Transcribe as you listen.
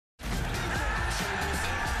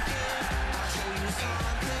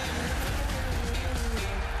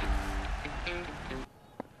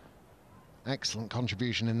Excellent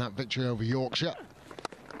contribution in that victory over Yorkshire.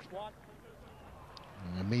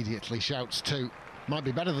 And immediately shouts 2. Might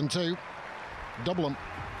be better than 2. Double them.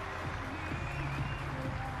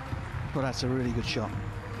 Well, that's a really good shot.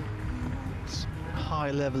 It's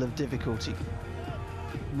high level of difficulty,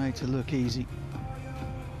 made to look easy.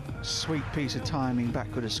 Sweet piece of timing,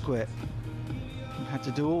 backward a square. He had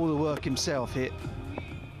to do all the work himself here.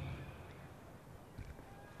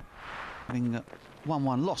 Having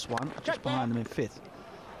 1-1, lost one, just behind them in 5th.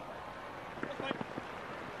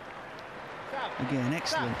 Again,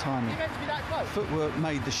 excellent timing. Footwork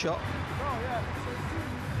made the shot.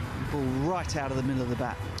 Ball right out of the middle of the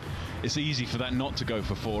bat. It's easy for that not to go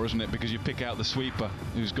for 4, isn't it? Because you pick out the sweeper,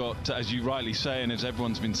 who's got, as you rightly say, and as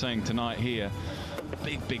everyone's been saying tonight here,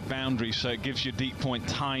 big boundaries, so it gives your deep point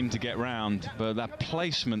time to get round. But that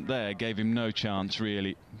placement there gave him no chance,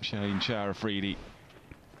 really. Shaheen Shah Afridi.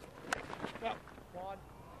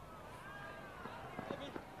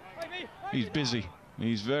 He's busy.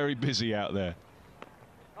 He's very busy out there.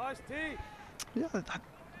 Yeah,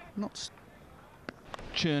 not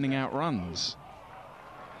churning out runs.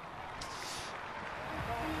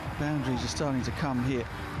 Boundaries are starting to come here.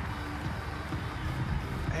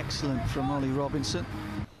 Excellent from Ollie Robinson.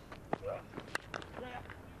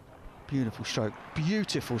 Beautiful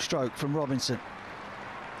stroke from Robinson.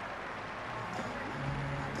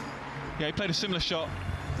 Yeah, he played a similar shot,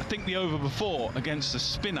 I think the over before, against the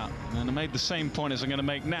spinner, and I made the same point as I'm going to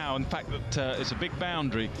make now. In fact, that it's a big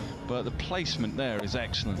boundary, but the placement there is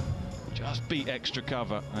excellent. Just beat extra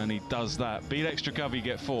cover, and he does that. Beat extra cover, you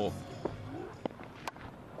get 4.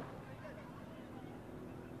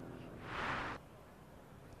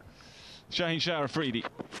 Shaheen Shah Afridi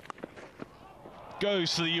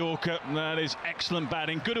goes to the Yorker. That is excellent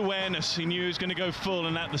batting. Good awareness. He knew he was going to go full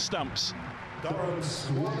and at the stumps.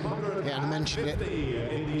 Yeah, I mentioned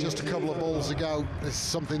it just a couple of balls ago. This is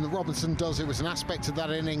something that Robinson does. It was an aspect of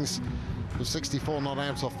that innings. With 64 not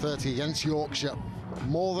out off 30 against Yorkshire.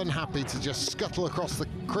 More than happy to just scuttle across the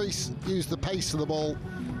crease, use the pace of the ball,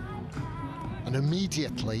 and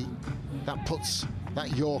immediately that puts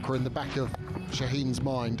that Yorker in the back of Shaheen's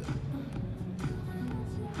mind.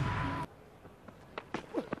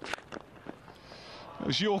 It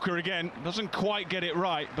was Yorker again, doesn't quite get it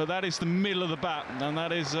right, but that is the middle of the bat, and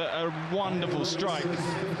that is a wonderful strike.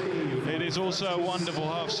 It is also a wonderful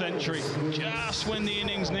half-century, just when the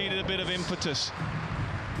innings needed a bit of impetus.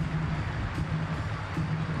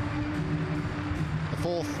 The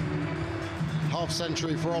 4th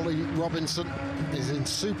half-century for Ollie Robinson is in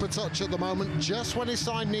super touch at the moment, just when his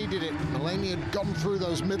side needed it. Mulaney had gone through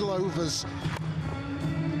those middle overs.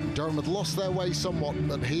 Durham had lost their way somewhat,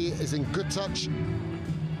 but he is in good touch.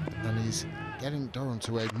 And he's getting Durham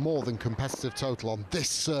to a more than competitive total on this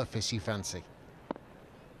surface, you fancy.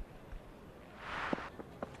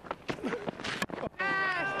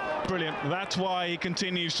 Brilliant. That's why he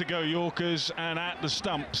continues to go Yorkers and at the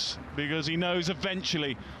stumps, because he knows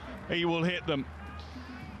eventually he will hit them.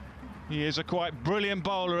 He is a quite brilliant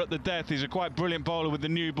bowler at the death. He's a quite brilliant bowler with the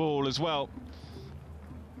new ball as well.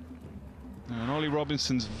 And Ollie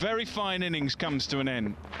Robinson's very fine innings comes to an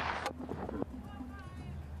end.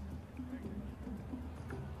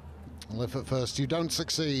 Well, if at first you don't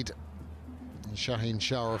succeed, and Shaheen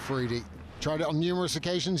Shah Afridi tried it on numerous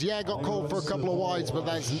occasions. Yeah, got called for a couple of wides, but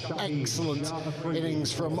that's an excellent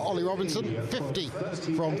innings from Ollie Robinson. 50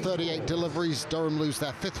 from 38 deliveries. Durham lose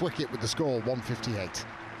their 5th wicket with the score 158.